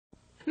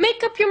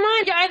make up your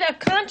mind. You're either a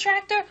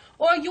contractor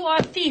or you are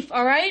a thief,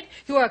 all right?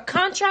 You are a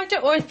contractor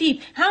or a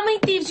thief. How many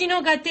thieves you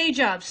know got day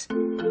jobs?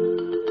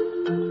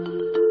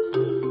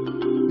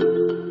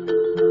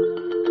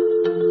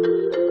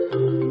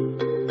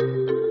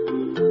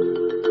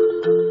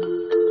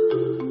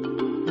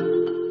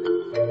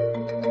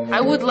 I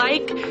would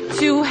like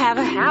to have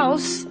a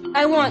house.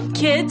 I want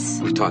kids.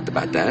 We've talked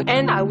about that.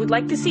 And I would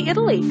like to see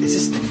Italy.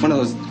 Is this one of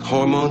those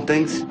hormone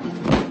things?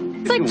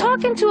 It's like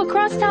talking to a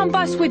crosstown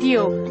bus with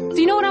you. Do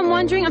you know what I'm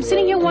wondering? I'm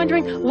sitting here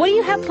wondering, what do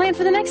you have planned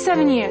for the next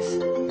 7 years?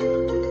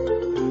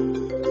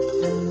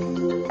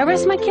 I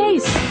rest my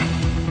case.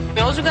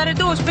 All you gotta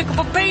do is pick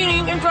up a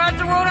painting and drive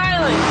to Rhode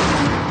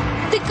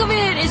Island. Think of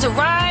it as a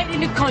ride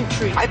in the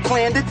country. I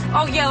planned it.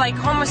 Oh, yeah, like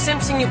Homer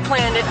Simpson, you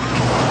planned it.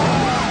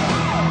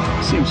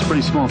 Seems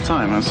pretty small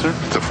time, huh, sir?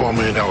 It's a $4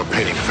 million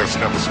painting. That's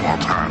never small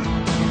time.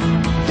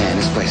 Man,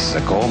 this place is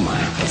a gold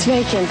mine. It's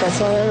vacant,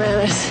 that's all that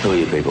matters. Who are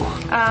you people?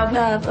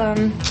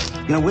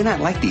 You know, we're not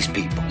like these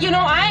people. You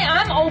know,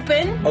 I'm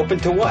open. Open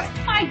to what?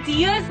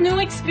 Ideas, new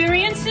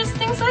experiences,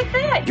 things like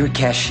that. You're a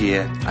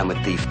cashier, I'm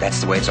a thief.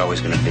 That's the way it's always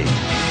gonna be.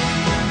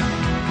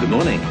 Good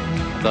morning.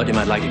 Thought you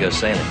might like to go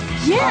sailing.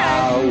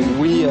 Yeah.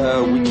 We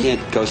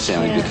can't go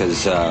sailing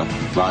because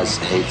Roz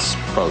hates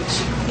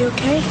boats. You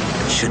okay?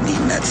 Shouldn't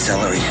eat that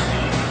celery.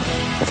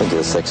 I think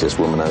you're the sexiest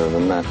woman I've ever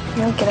met.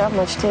 You don't get out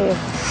much, do you?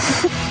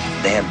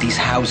 They have these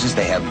houses,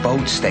 they have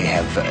boats, they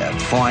have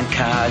foreign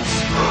cars.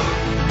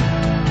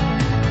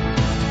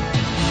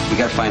 We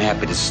gotta find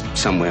happiness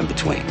somewhere in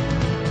between.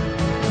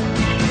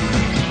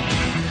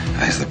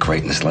 Eyes look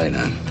great in this light,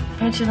 huh?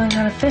 Why'd you learn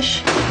how to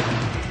fish?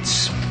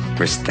 It's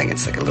wrist thing,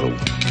 it's like a little...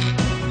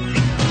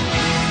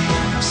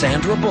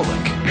 Sandra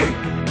Bullock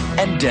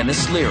and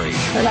Denis Leary.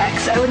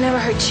 Relax, I would never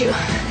hurt you.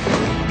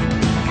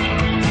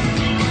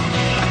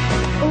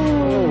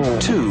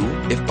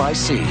 2 If by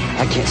Sea.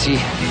 I can't see.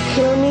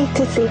 You don't need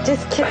to see,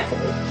 just kiss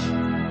me.